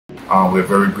We're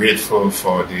very grateful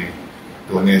for the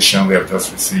donation we have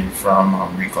just received from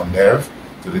Recondev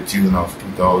to the tune of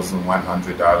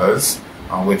 $2,100,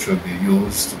 which will be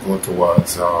used to go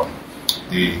towards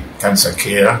the cancer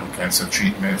care, cancer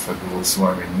treatment for those who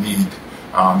are in need.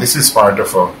 This is part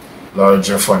of a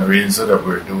larger fundraiser that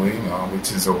we're doing,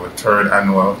 which is our third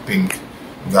annual Pink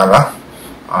Gala,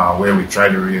 where we try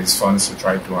to raise funds to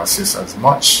try to assist as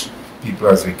much people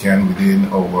as we can within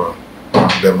our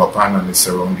Belmopan and the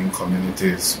surrounding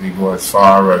communities. We go as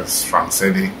far as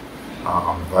Franksedi,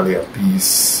 Valley of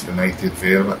Peace,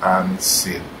 Unitedville, and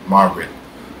St. Margaret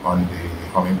on the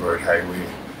Hummingbird Highway.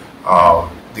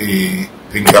 The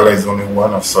Pink Gala is only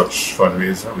one of such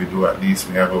fundraisers. We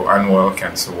have our annual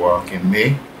cancer walk in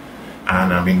May,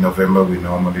 and in November we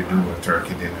normally do a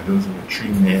turkey dinner. Those are the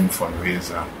three main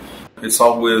fundraisers. It's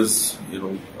always,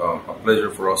 a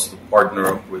pleasure for us to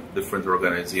partner with different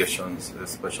organizations,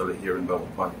 especially here in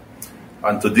Belmopan.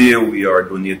 And today we are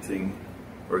donating,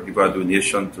 or give a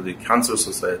donation to the Cancer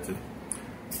Society.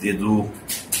 They do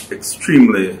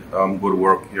extremely good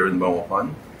work here in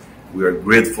Belmopan. We are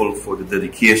grateful for the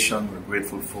dedication. We're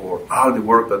grateful for all the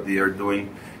work that they are doing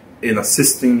in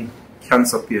assisting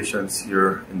cancer patients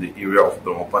here in the area of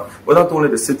Belmopan. But not only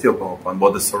the city of Belmopan,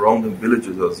 but the surrounding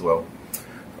villages as well.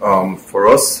 For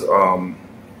us,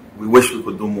 we wish we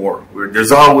could do more.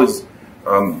 There's always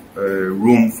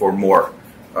room for more.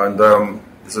 And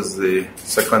this is the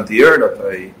second year that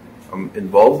I am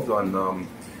involved, and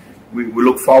we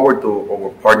look forward to our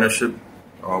partnership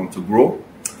to grow.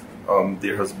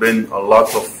 There has been a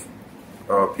lot of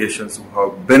patients who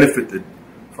have benefited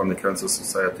from the Cancer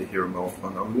Society here in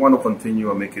Belmopan, and we want to continue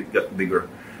and make it get bigger.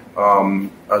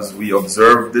 As we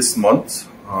observe this month,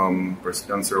 Breast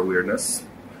Cancer Awareness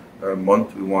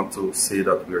Month, we want to say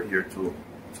that we're here to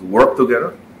work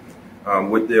together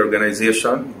with the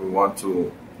organization. We want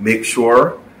to make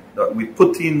sure that we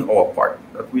put in our part,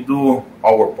 that we do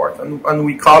our part, and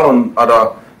we call on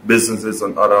other businesses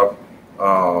and other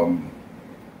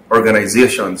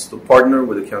organizations to partner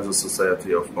with the Cancer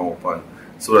Society of Belmopan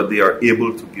so that they are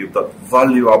able to give that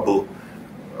valuable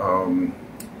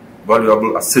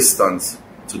assistance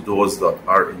to those that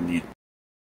are in need.